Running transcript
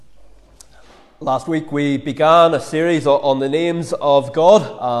Last week we began a series on the names of God.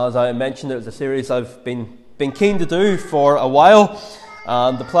 As I mentioned, it was a series I've been keen to do for a while.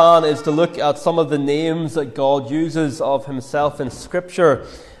 And the plan is to look at some of the names that God uses of himself in Scripture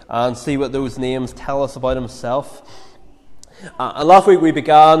and see what those names tell us about himself. And last week we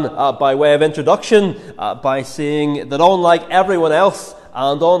began, by way of introduction, by saying that unlike everyone else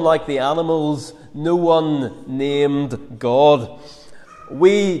and unlike the animals, no one named God.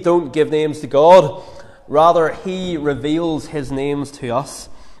 We don't give names to God, rather he reveals his names to us.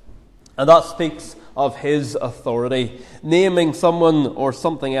 And that speaks of his authority. Naming someone or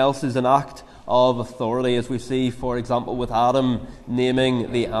something else is an act of authority, as we see, for example, with Adam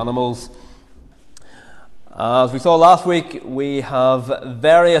naming the animals. As we saw last week, we have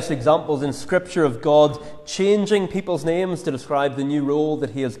various examples in Scripture of God changing people's names to describe the new role that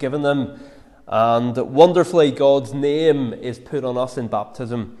he has given them. And wonderfully, God's name is put on us in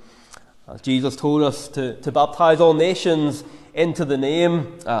baptism. Jesus told us to baptize all nations into the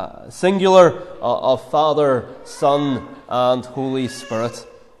name, singular, of Father, Son, and Holy Spirit.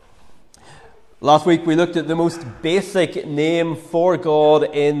 Last week we looked at the most basic name for God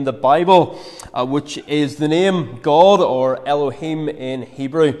in the Bible, which is the name God, or Elohim in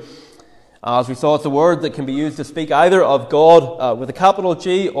Hebrew. As we saw, it's a word that can be used to speak either of God with a capital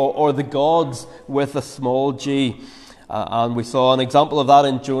G or the gods with a small g. And we saw an example of that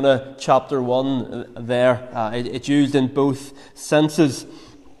in Jonah chapter 1 there. It's used in both senses.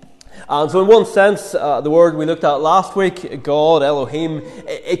 And so in one sense, the word we looked at last week, God, Elohim,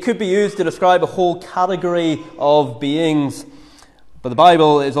 it could be used to describe a whole category of beings. But the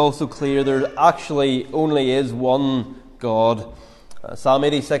Bible is also clear there actually only is one God. Psalm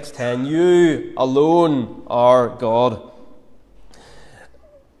 86:10, you alone are God.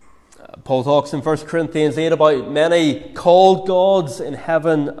 Paul talks in 1 Corinthians 8 about many called gods in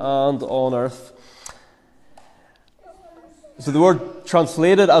heaven and on earth. So the word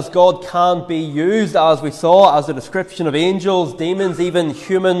translated as God can be used, as we saw, as a description of angels, demons, even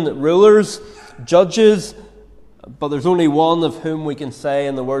human rulers, judges. But there's only one of whom we can say,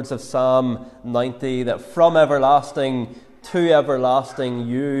 in the words of Psalm 90, that from everlasting to everlasting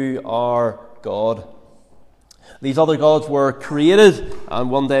you are God. These other gods were created,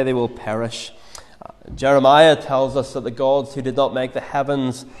 and one day they will perish. Jeremiah tells us that the gods who did not make the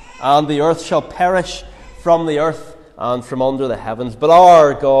heavens and the earth shall perish from the earth and from under the heavens, but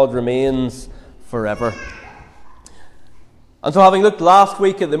our God remains forever. And so, having looked last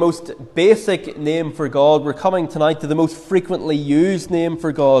week at the most basic name for God, we're coming tonight to the most frequently used name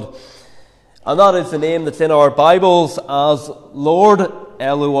for God. And that is the name that's in our Bibles as Lord,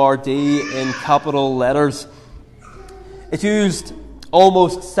 L-O-R-D, in capital letters. It's used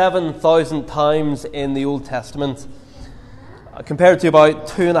almost 7,000 times in the Old Testament, compared to about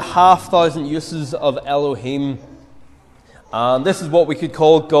 2,500 uses of Elohim. And this is what we could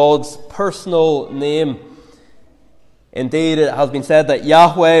call God's personal name. Indeed, it has been said that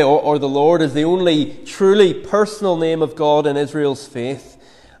Yahweh, or the Lord, is the only truly personal name of God in Israel's faith.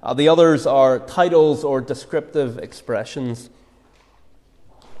 The others are titles or descriptive expressions.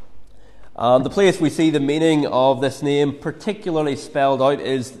 The place we see the meaning of this name particularly spelled out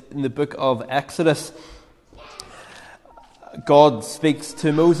is in the book of Exodus. God speaks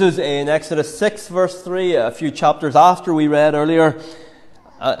to Moses in Exodus 6 verse 3, a few chapters after we read earlier,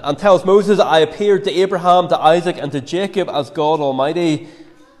 and tells Moses, I appeared to Abraham, to Isaac, and to Jacob as God Almighty,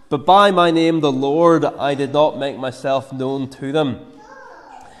 but by my name the Lord I did not make myself known to them.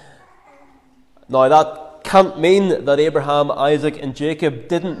 Now that can't mean that Abraham, Isaac and Jacob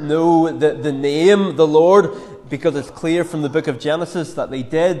didn't know the name, the Lord, because it's clear from the book of Genesis that they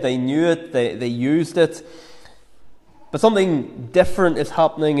did, they knew it, they used it. But something different is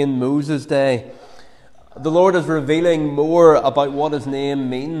happening in Moses' day. The Lord is revealing more about what his name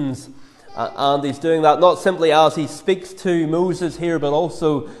means. And he's doing that not simply as he speaks to Moses here, but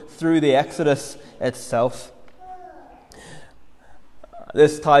also through the Exodus itself.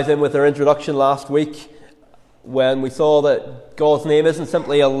 This ties in with our introduction last week when we saw that God's name isn't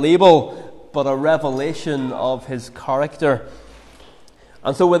simply a label, but a revelation of his character.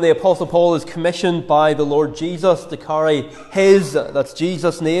 And so when the Apostle Paul is commissioned by the Lord Jesus to carry that's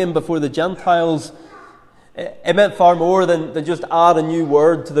Jesus' name before the Gentiles, it meant far more than just add a new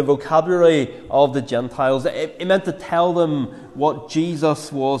word to the vocabulary of the Gentiles. It meant to tell them what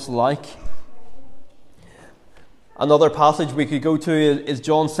Jesus was like. Another passage we could go to is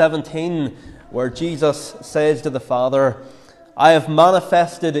John 17, where Jesus says to the Father, I have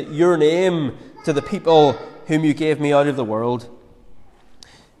manifested your name to the people whom you gave me out of the world.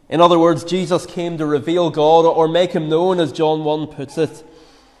 In other words, Jesus came to reveal God or make him known, as John 1 puts it.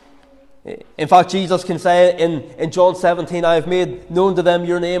 In fact, Jesus can say in John 17, I have made known to them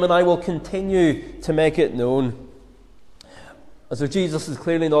your name, and I will continue to make it known. And so Jesus is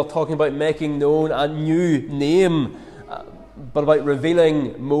clearly not talking about making known a new name, but about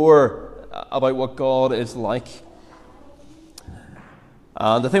revealing more about what God is like.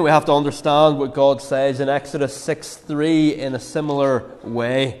 And I think we have to understand what God says in Exodus 6:3 in a similar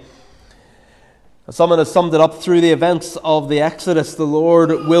way. Someone has summed it up: through the events of the Exodus, the Lord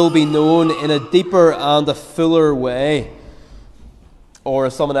will be known in a deeper and a fuller way. Or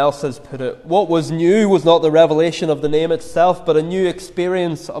as someone else has put it, what was new was not the revelation of the name itself, but a new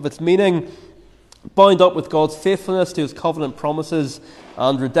experience of its meaning, bound up with God's faithfulness to his covenant promises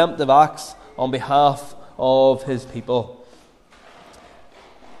and redemptive acts on behalf of his people.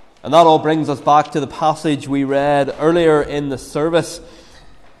 And that all brings us back to the passage we read earlier in the service.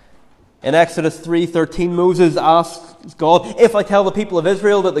 In Exodus 3:13, Moses asks God, if I tell the people of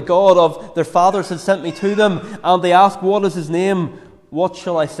Israel that the God of their fathers has sent me to them, and they ask, what is his name? What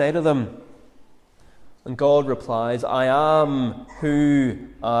shall I say to them? And God replies, I am who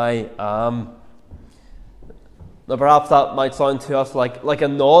I am. Now perhaps that might sound to us like a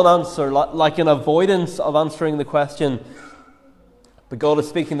non-answer, like an avoidance of answering the question. But God is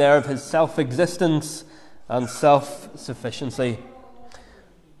speaking there of his self-existence and self-sufficiency.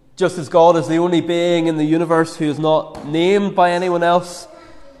 Just as God is the only being in the universe who is not named by anyone else,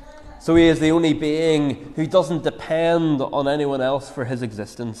 so he is the only being who doesn't depend on anyone else for his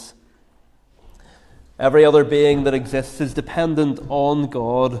existence. Every other being that exists is dependent on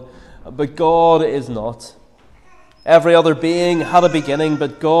God, but God is not. Every other being had a beginning,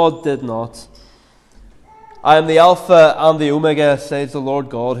 but God did not. I am the Alpha and the Omega, says the Lord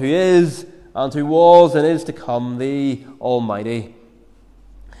God, who is, and who was, and is to come, the Almighty.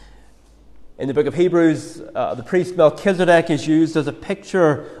 In the book of Hebrews, the priest Melchizedek is used as a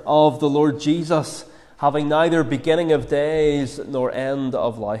picture of the Lord Jesus, having neither beginning of days nor end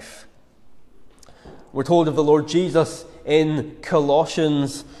of life. We're told of the Lord Jesus in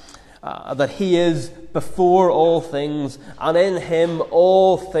Colossians that he is before all things, and in him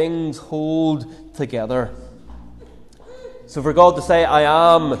all things hold together. So for God to say, I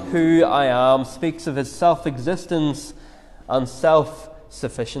am who I am, speaks of his self-existence and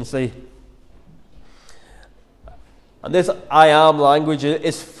self-sufficiency. And this I am language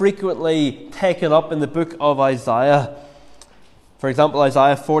is frequently taken up in the book of Isaiah. For example,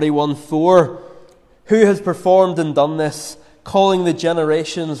 Isaiah 41:4, who has performed and done this, calling the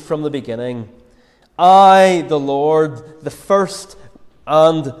generations from the beginning? I, the Lord, the first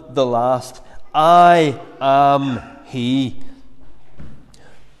and the last. I am he.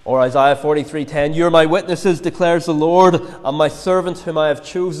 Or Isaiah 43:10, you are my witnesses, declares the Lord, and my servant whom I have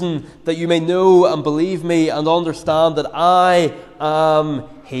chosen, that you may know and believe me and understand that I am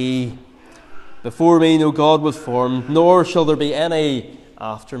he. Before me no God was formed, nor shall there be any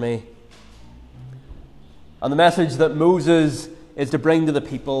after me. And the message that Moses is to bring to the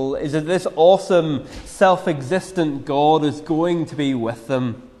people is that this awesome, self-existent God is going to be with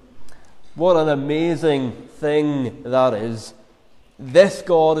them. What an amazing thing that is. This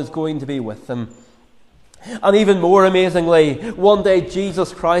God is going to be with them. And even more amazingly, one day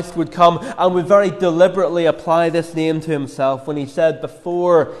Jesus Christ would come and would very deliberately apply this name to himself when he said,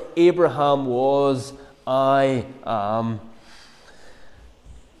 before Abraham was, I am.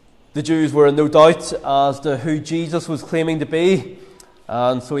 The Jews were in no doubt as to who Jesus was claiming to be,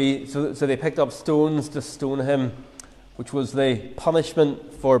 and so they picked up stones to stone him, which was the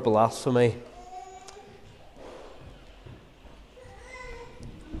punishment for blasphemy.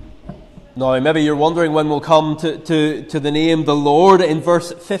 Now, maybe you're wondering when we'll come to the name the Lord in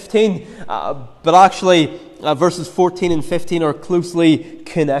verse 15, but actually verses 14 and 15 are closely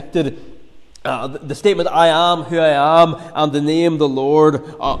connected. The statement, I am who I am, and the name the Lord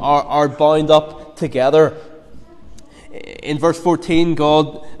are bound up together. In verse 14,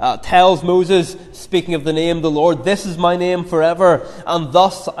 God tells Moses, speaking of the name the Lord, this is my name forever, and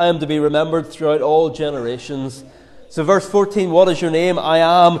thus I am to be remembered throughout all generations. So verse 14, what is your name? I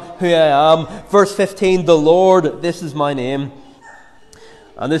am who I am. Verse 15, the Lord, this is my name.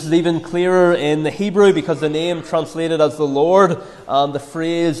 And this is even clearer in the Hebrew because the name translated as the Lord and the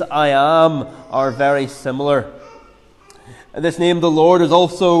phrase I am are very similar. And this name the Lord is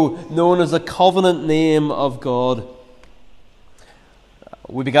also known as the covenant name of God.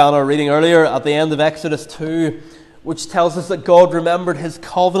 We began our reading earlier at the end of Exodus 2, which tells us that God remembered his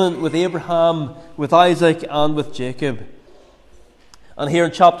covenant with Abraham, with Isaac, and with Jacob. And here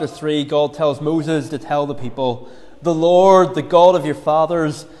in chapter 3, God tells Moses to tell the people, the Lord, the God of your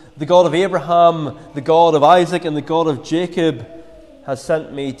fathers, the God of Abraham, the God of Isaac, and the God of Jacob, has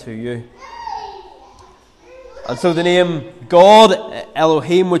sent me to you. And so the name God,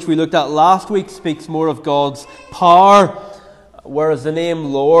 Elohim, which we looked at last week, speaks more of God's power, whereas the name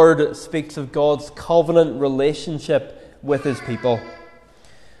Lord speaks of God's covenant relationship with his people.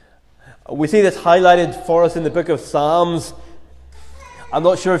 We see this highlighted for us in the book of Psalms. I'm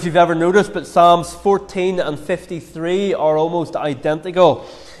not sure if you've ever noticed, but Psalms 14 and 53 are almost identical.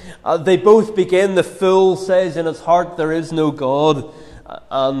 They both begin, the fool says in his heart, there is no God,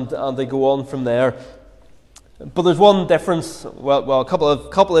 and they go on from there. But there's one difference, a couple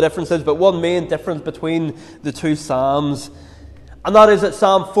of differences, but one main difference between the two Psalms. And that is that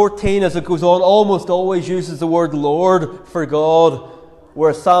Psalm 14, as it goes on, almost always uses the word Lord for God,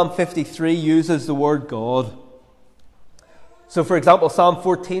 whereas Psalm 53 uses the word God. So, for example, Psalm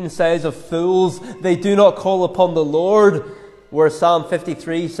 14 says of fools, they do not call upon the Lord, whereas Psalm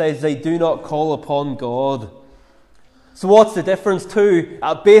 53 says they do not call upon God. So what's the difference? Two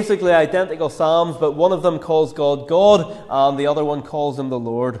basically identical psalms, but one of them calls God God, and the other one calls him the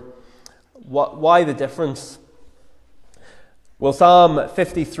Lord. Why the difference? Well, Psalm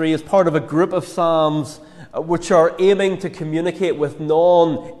 53 is part of a group of psalms which are aiming to communicate with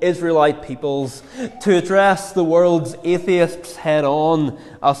non-Israelite peoples, to address the world's atheists head on,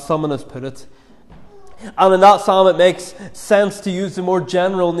 as someone has put it. And in that psalm it makes sense to use the more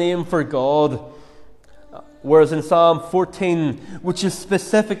general name for God, whereas in Psalm 14, which is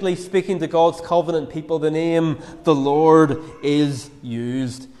specifically speaking to God's covenant people, the name the Lord is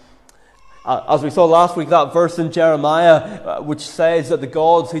used. As we saw last week, that verse in Jeremiah, which says that the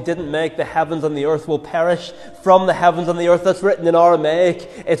gods who didn't make the heavens and the earth will perish from the heavens and the earth, that's written in Aramaic.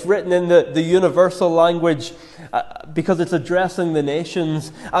 It's written in the universal language because it's addressing the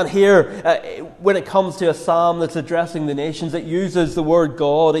nations. And here, when it comes to a psalm that's addressing the nations, it uses the word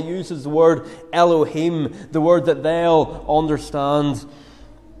God. It uses the word Elohim, the word that they'll understand.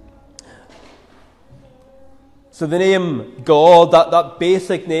 So the name God, that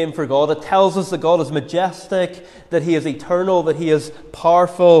basic name for God, it tells us that God is majestic, that he is eternal, that he is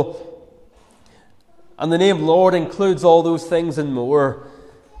powerful. And the name Lord includes all those things and more.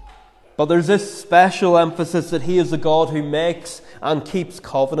 But there's this special emphasis that he is the God who makes and keeps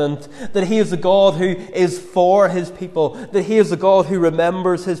covenant, that he is the God who is for his people, that he is the God who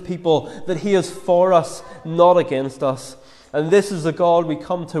remembers his people, that he is for us, not against us. And this is the God we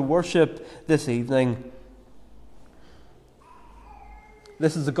come to worship this evening.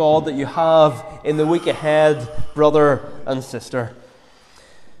 This is the God that you have in the week ahead, brother and sister.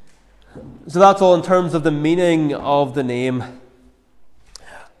 So that's all in terms of the meaning of the name.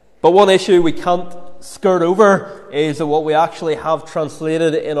 But one issue we can't skirt over is that what we actually have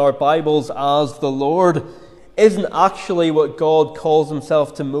translated in our Bibles as the Lord isn't actually what God calls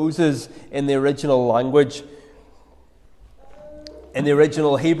himself to Moses in the original language. In the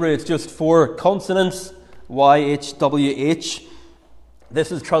original Hebrew, it's just 4 consonants, YHWH. This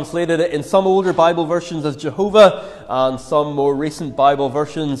is translated in some older Bible versions as Jehovah, and some more recent Bible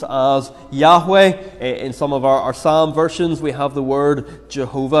versions as Yahweh. In some of our Psalm versions, we have the word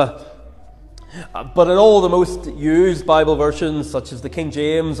Jehovah. But in all the most used Bible versions, such as the King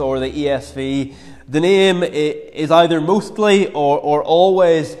James or the ESV, the name is either mostly or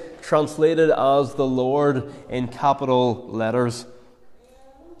always translated as the Lord in capital letters.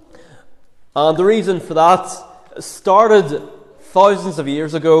 And the reason for that started thousands of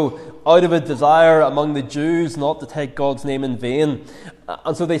years ago out of a desire among the Jews not to take God's name in vain.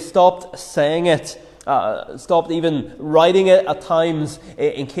 And so they stopped saying it, stopped even writing it at times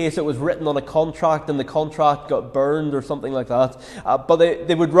in case it was written on a contract and the contract got burned or something like that. But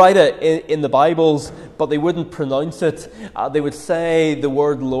they would write it in the Bibles, but they wouldn't pronounce it. They would say the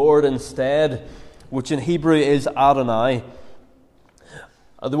word Lord instead, which in Hebrew is Adonai.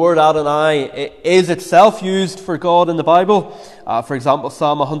 The word Adonai is itself used for God in the Bible. For example,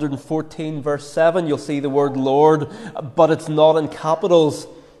 Psalm 114 verse 7, you'll see the word Lord, but it's not in capitals.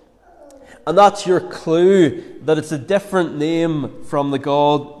 And that's your clue that it's a different name from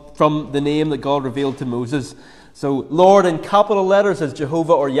the name that God revealed to Moses. So Lord in capital letters is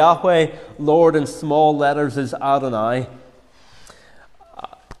Jehovah or Yahweh. Lord in small letters is Adonai.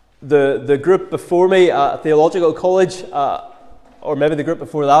 The group before me at Theological College, or maybe the group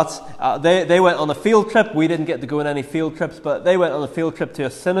before that, they went on a field trip. We didn't get to go on any field trips, but they went on a field trip to a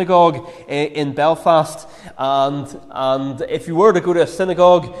synagogue in Belfast. And if you were to go to a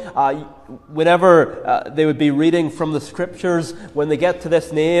synagogue, whenever they would be reading from the scriptures, when they get to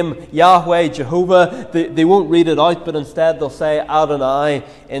this name, Yahweh, Jehovah, they won't read it out, but instead they'll say Adonai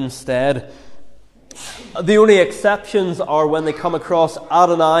instead. The only exceptions are when they come across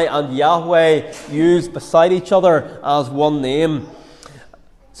Adonai and Yahweh used beside each other as one name.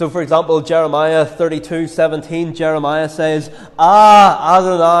 So, for example, Jeremiah 32:17, Jeremiah says, "Ah,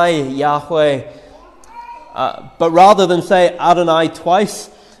 Adonai, Yahweh." But rather than say Adonai twice,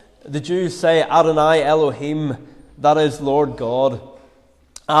 the Jews say Adonai Elohim, that is Lord God.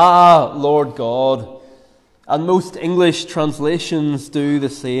 Ah, Lord God. And most English translations do the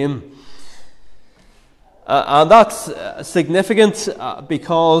same. And that's significant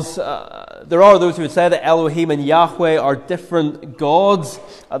because there are those who would say that Elohim and Yahweh are different gods,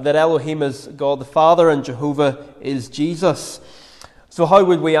 that Elohim is God the Father and Jehovah is Jesus. So how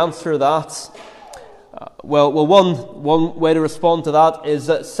would we answer that? Well, one way to respond to that is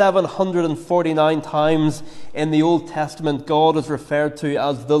that 749 times in the Old Testament God is referred to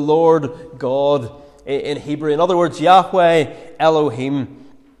as the Lord God in Hebrew. In other words, Yahweh, Elohim.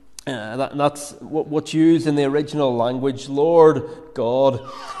 That's what's used in the original language, Lord God.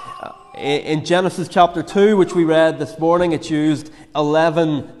 In Genesis chapter 2, which we read this morning, it's used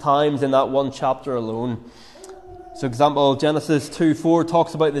 11 times in that one chapter alone. So, example, Genesis 2:4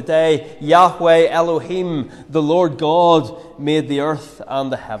 talks about the day Yahweh Elohim, the Lord God, made the earth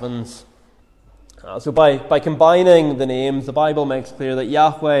and the heavens. So by combining the names, the Bible makes clear that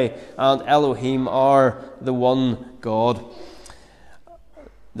Yahweh and Elohim are the one God.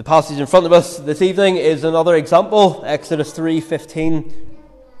 The passage in front of us this evening is another example, Exodus 3:15.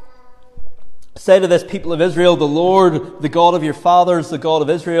 Say to this people of Israel, the Lord, the God of your fathers, the God of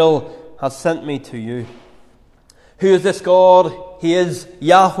Israel, has sent me to you. Who is this God? He is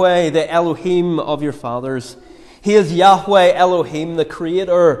Yahweh, the Elohim of your fathers. He is Yahweh Elohim, the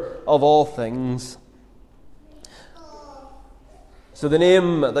creator of all things. So the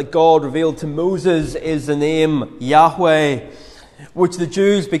name that God revealed to Moses is the name Yahweh, which the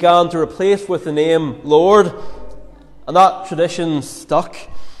Jews began to replace with the name Lord, and that tradition stuck.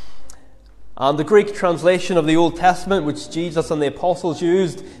 And the Greek translation of the Old Testament, which Jesus and the apostles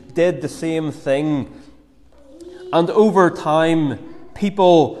used, did the same thing. And over time,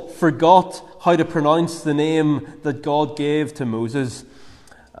 people forgot how to pronounce the name that God gave to Moses.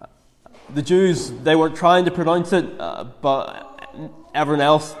 The Jews, they weren't trying to pronounce it, but everyone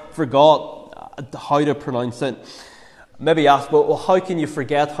else forgot how to pronounce it. Maybe ask, well, how can you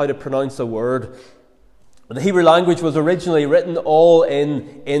forget how to pronounce a word? The Hebrew language was originally written all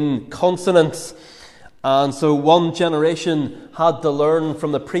in consonants. And so one generation had to learn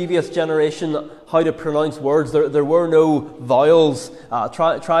from the previous generation how to pronounce words. There were no vowels.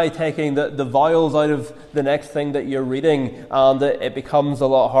 Try taking the vowels out of the next thing that you're reading, and it becomes a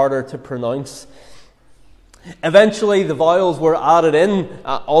lot harder to pronounce. Eventually, the vowels were added in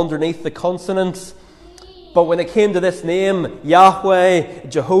underneath the consonants. But when it came to this name, Yahweh,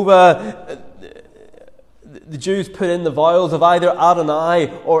 Jehovah, the Jews put in the vowels of either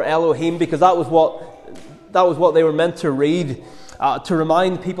Adonai or Elohim, because that was what they were meant to read, to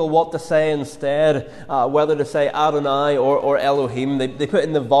remind people what to say instead, whether to say Adonai or Elohim. They put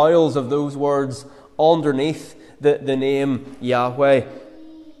in the vowels of those words underneath the name Yahweh.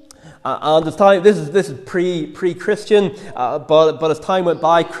 And as time, this is pre-Christian, but as time went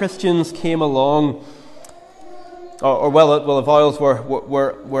by, Christians came along. The vowels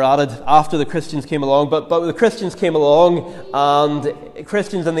were added after the Christians came along. But the Christians came along, and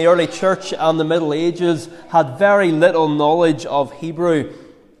Christians in the early church and the Middle Ages had very little knowledge of Hebrew.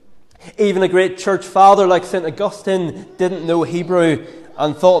 Even a great church father like St. Augustine didn't know Hebrew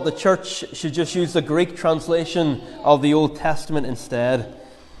and thought the church should just use the Greek translation of the Old Testament instead,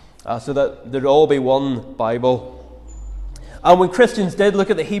 so that there'd all be one Bible. And when Christians did look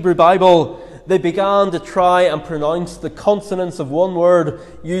at the Hebrew Bible, they began to try and pronounce the consonants of one word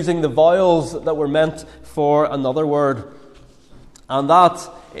using the vowels that were meant for another word. And that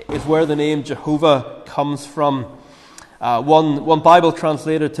is where the name Jehovah comes from. One Bible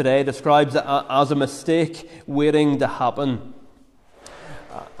translator today describes it as a mistake waiting to happen.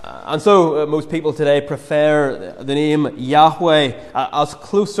 And so most people today prefer the name Yahweh as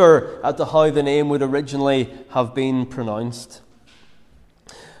closer to how the name would originally have been pronounced.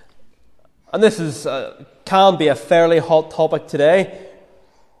 And this can be a fairly hot topic today.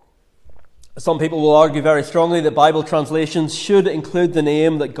 Some people will argue very strongly that Bible translations should include the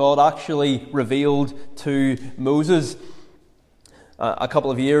name that God actually revealed to Moses. A couple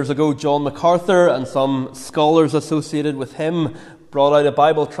of years ago, John MacArthur and some scholars associated with him brought out a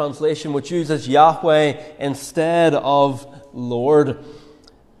Bible translation which uses Yahweh instead of Lord.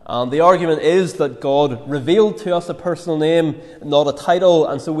 And the argument is that God revealed to us a personal name, not a title,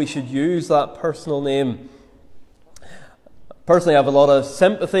 and so we should use that personal name. Personally, I have a lot of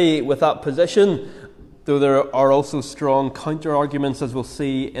sympathy with that position, though there are also strong counter-arguments, as we'll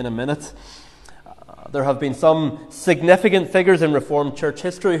see in a minute. There have been some significant figures in Reformed church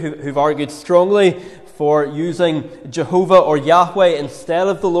history who've argued strongly for using Jehovah or Yahweh instead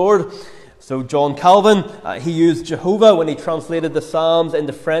of the Lord. So John Calvin, he used Jehovah when he translated the Psalms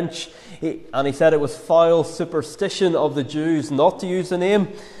into French, and he said it was foul superstition of the Jews not to use the name.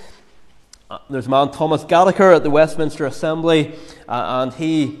 There's a man, Thomas Gallagher, at the Westminster Assembly, and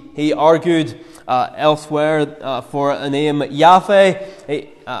he argued elsewhere for a name Yahweh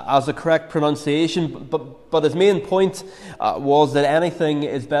as a correct pronunciation, but his main point was that anything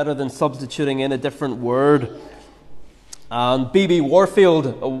is better than substituting in a different word. And B.B.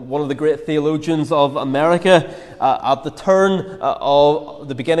 Warfield, one of the great theologians of America, at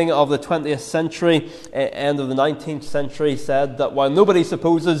the beginning of the 20th century, end of the 19th century, said that while nobody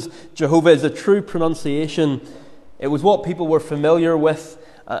supposes Jehovah is a true pronunciation, it was what people were familiar with,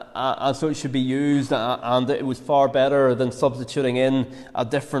 and so it should be used, and it was far better than substituting in a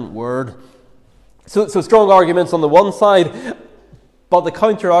different word. So strong arguments on the one side, but the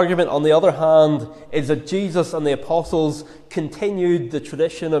counter-argument, on the other hand, is that Jesus and the apostles continued the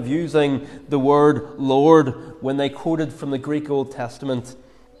tradition of using the word Lord when they quoted from the Greek Old Testament.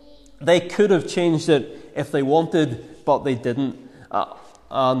 They could have changed it if they wanted, but they didn't.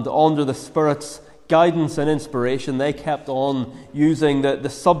 And under the Spirit's guidance and inspiration, they kept on using the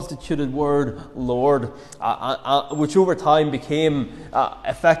substituted word Lord, which over time became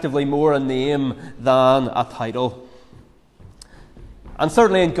effectively more a name than a title. And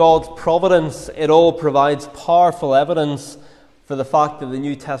certainly in God's providence, it all provides powerful evidence for the fact that the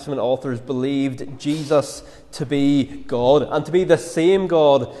New Testament authors believed Jesus to be God, and to be the same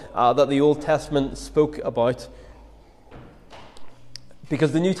God that the Old Testament spoke about.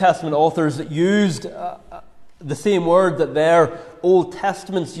 Because the New Testament authors used the same word that their Old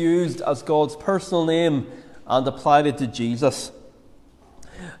Testaments used as God's personal name and applied it to Jesus.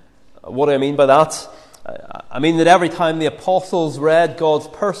 What do I mean by that? I mean that every time the apostles read God's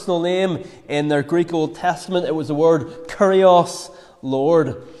personal name in their Greek Old Testament, it was the word Kyrios,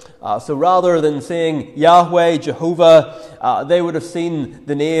 Lord. So rather than saying Yahweh, Jehovah, they would have seen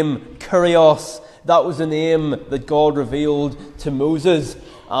the name Kyrios. That was the name that God revealed to Moses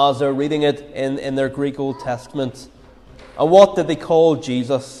as they're reading it in their Greek Old Testament. And what did they call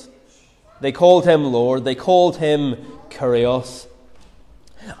Jesus? They called him Lord. They called him Kyrios.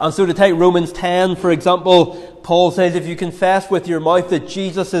 And so to take Romans 10, for example, Paul says, if you confess with your mouth that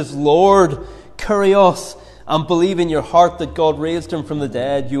Jesus is Lord, Kyrios, and believe in your heart that God raised him from the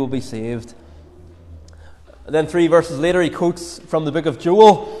dead, you will be saved. And then 3 verses later, he quotes from the book of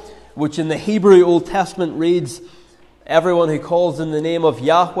Joel, which in the Hebrew Old Testament reads, everyone who calls in the name of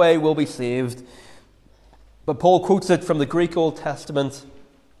Yahweh will be saved. But Paul quotes it from the Greek Old Testament,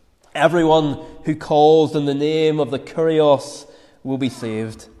 everyone who calls in the name of the Kyrios will be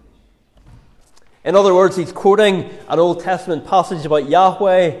saved. In other words, he's quoting an Old Testament passage about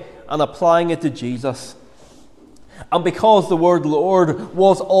Yahweh and applying it to Jesus. And because the word Lord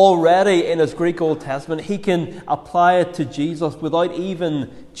was already in his Greek Old Testament, he can apply it to Jesus without even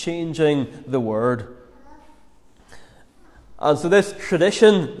changing the word. And so this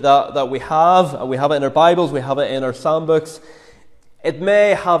tradition that we have it in our Bibles, we have it in our psalm books, it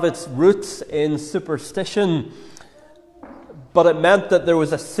may have its roots in superstition, but it meant that there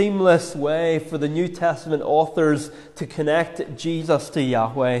was a seamless way for the New Testament authors to connect Jesus to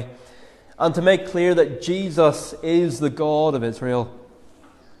Yahweh and to make clear that Jesus is the God of Israel.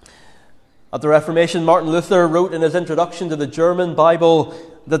 At the Reformation, Martin Luther wrote in his introduction to the German Bible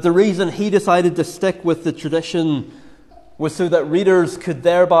that the reason he decided to stick with the tradition was so that readers could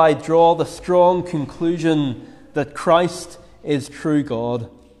thereby draw the strong conclusion that Christ is true God.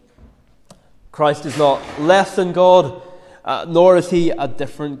 Christ is not less than God, nor is he a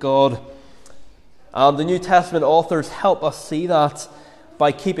different God. And the New Testament authors help us see that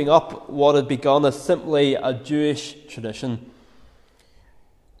by keeping up what had begun as simply a Jewish tradition.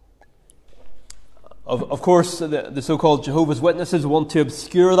 Of course, the so-called Jehovah's Witnesses want to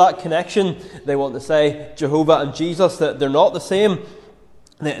obscure that connection. They want to say Jehovah and Jesus, that they're not the same.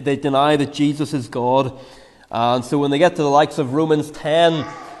 They deny that Jesus is God. And so when they get to the likes of Romans 10,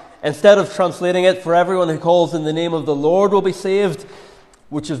 instead of translating it, for everyone who calls in the name of the Lord will be saved,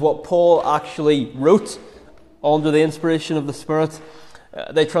 which is what Paul actually wrote under the inspiration of the Spirit,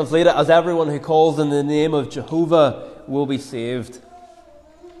 they translate it as everyone who calls in the name of Jehovah will be saved.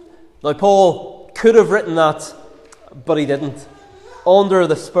 Now, Paul could have written that, but he didn't. Under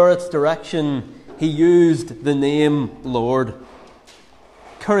the Spirit's direction, he used the name Lord.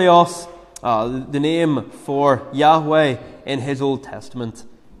 Kyrios, the name for Yahweh in his Old Testament.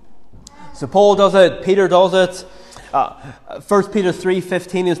 So Paul does it, Peter does it, 1 Peter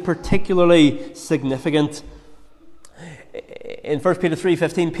 3:15 is particularly significant. In 1 Peter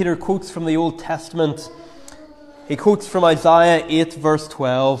 3:15, Peter quotes from the Old Testament. He quotes from Isaiah 8 verse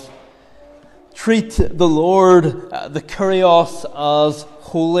 12. Treat the Lord, the Kyrios, as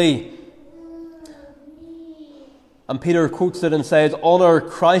holy. And Peter quotes it and says, honor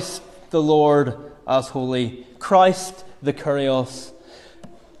Christ the Lord as holy. Christ the Kyrios.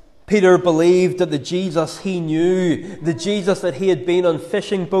 Peter believed that the Jesus he knew, the Jesus that he had been on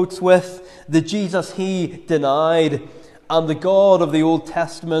fishing boats with, the Jesus he denied, and the God of the Old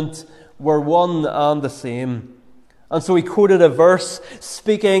Testament were one and the same. And so he quoted a verse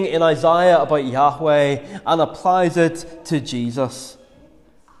speaking in Isaiah about Yahweh and applies it to Jesus.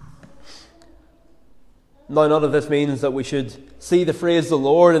 Now, none of this means that we should see the phrase the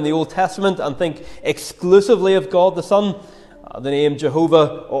Lord in the Old Testament and think exclusively of God the Son. The name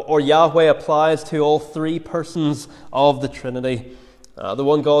Jehovah or Yahweh applies to all three persons of the Trinity. The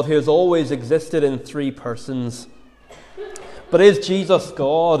one God who has always existed in three persons. But is Jesus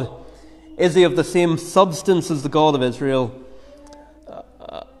God? Is he of the same substance as the God of Israel?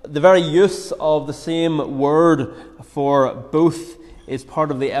 The very use of the same word for both is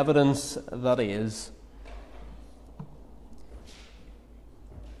part of the evidence that he is.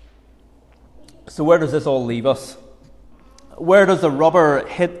 So where does this all leave us? Where does the rubber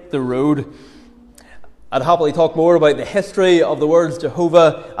hit the road? I'd happily talk more about the history of the words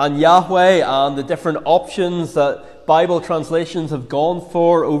Jehovah and Yahweh and the different options that Bible translations have gone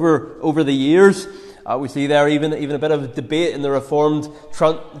for over the years. We see there even a bit of debate in the Reformed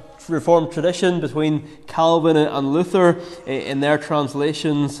tradition between Calvin and Luther in their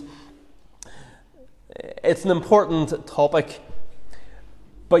translations. It's an important topic,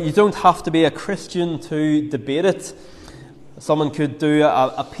 but you don't have to be a Christian to debate it. Someone could do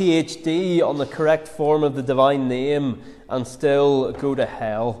a PhD on the correct form of the divine name and still go to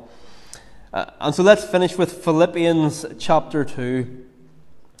hell. And so let's finish with Philippians chapter 2.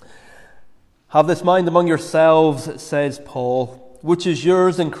 Have this mind among yourselves, says Paul, which is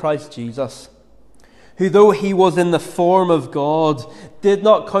yours in Christ Jesus, who though he was in the form of God, did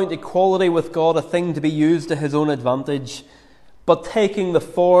not count equality with God a thing to be used to his own advantage, but taking the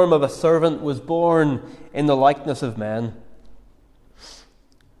form of a servant was born in the likeness of men.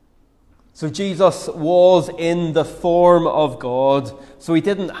 So Jesus was in the form of God. So he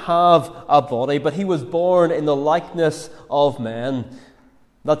didn't have a body, but he was born in the likeness of men.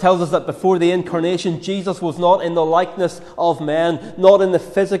 That tells us that before the incarnation, Jesus was not in the likeness of men, not in the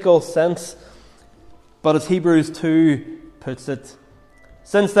physical sense. But as Hebrews 2 puts it,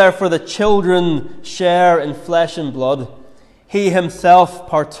 since therefore the children share in flesh and blood, he himself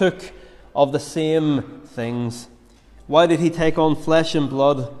partook of the same things. Why did he take on flesh and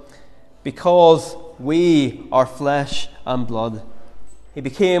blood? Because we are flesh and blood. He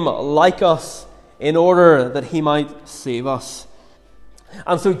became like us in order that he might save us.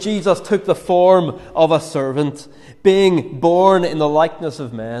 And so Jesus took the form of a servant, being born in the likeness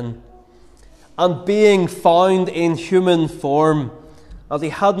of men, and being found in human form, as he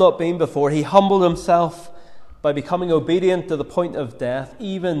had not been before, he humbled himself by becoming obedient to the point of death,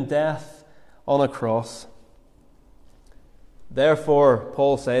 even death on a cross. Therefore,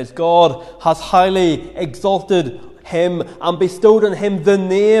 Paul says, God has highly exalted him and bestowed on him the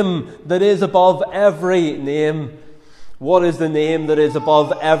name that is above every name. What is the name that is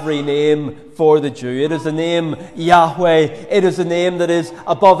above every name for the Jew? It is the name Yahweh. It is the name that is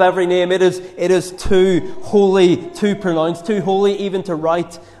above every name. It is too holy to pronounce, too holy even to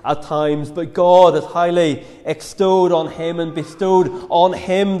write at times. But God has highly extolled on him and bestowed on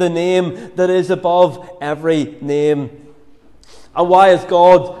him the name that is above every name. And why has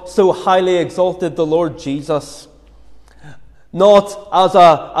God so highly exalted the Lord Jesus? Not as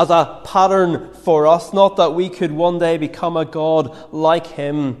a pattern for us, not that we could one day become a God like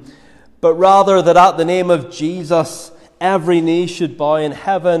him, but rather that at the name of Jesus, every knee should bow in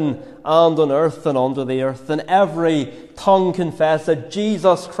heaven and on earth and under the earth, and every tongue confess that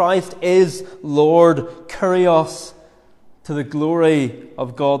Jesus Christ is Lord, Kyrios, to the glory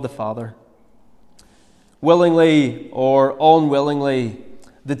of God the Father. Willingly or unwillingly,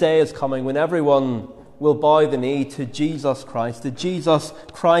 the day is coming when everyone will bow the knee to Jesus Christ, the Jesus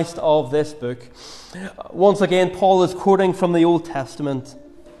Christ of this book. Once again, Paul is quoting from the Old Testament.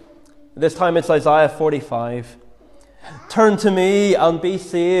 This time it's Isaiah 45. Turn to me and be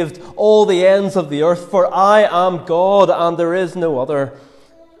saved, all the ends of the earth, for I am God and there is no other.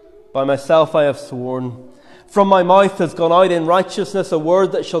 By myself I have sworn. From my mouth has gone out in righteousness a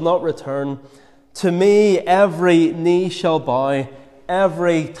word that shall not return. To me every knee shall bow,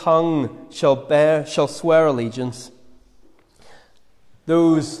 every tongue shall swear allegiance.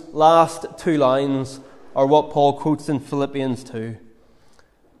 Those last two lines are what Paul quotes in Philippians 2.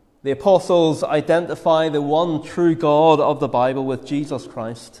 The apostles identify the one true God of the Bible with Jesus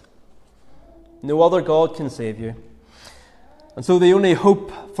Christ. No other God can save you. And so the only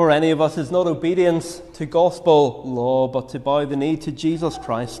hope for any of us is not obedience to gospel law, but to bow the knee to Jesus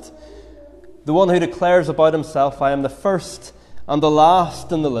Christ, the one who declares about himself, I am the first and the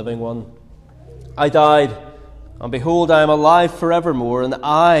last and the living one. I died, and behold, I am alive forevermore, and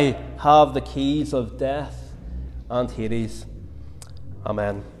I have the keys of death and Hades.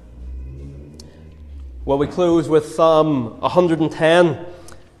 Amen. Well, we close with Psalm 110,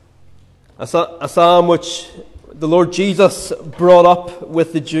 a psalm which the Lord Jesus brought up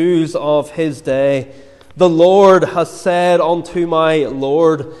with the Jews of his day. The Lord has said unto my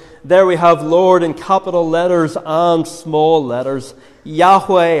Lord. There we have Lord in capital letters and small letters.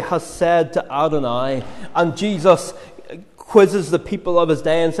 Yahweh has said to Adonai. And Jesus quizzes the people of his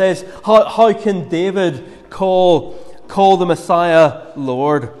day and says, how can David call the Messiah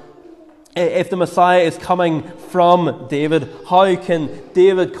Lord? If the Messiah is coming from David, how can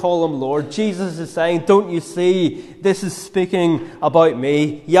David call him Lord? Jesus is saying, don't you see, this is speaking about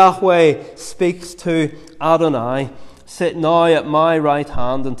me. Yahweh speaks to Adonai. Sit now at my right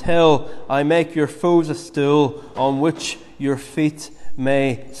hand until I make your foes a stool on which your feet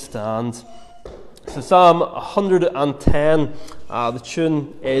may stand. So Psalm 110, the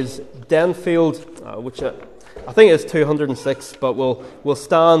tune is Denfield, which I think is 206, but we'll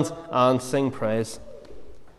stand and sing praise.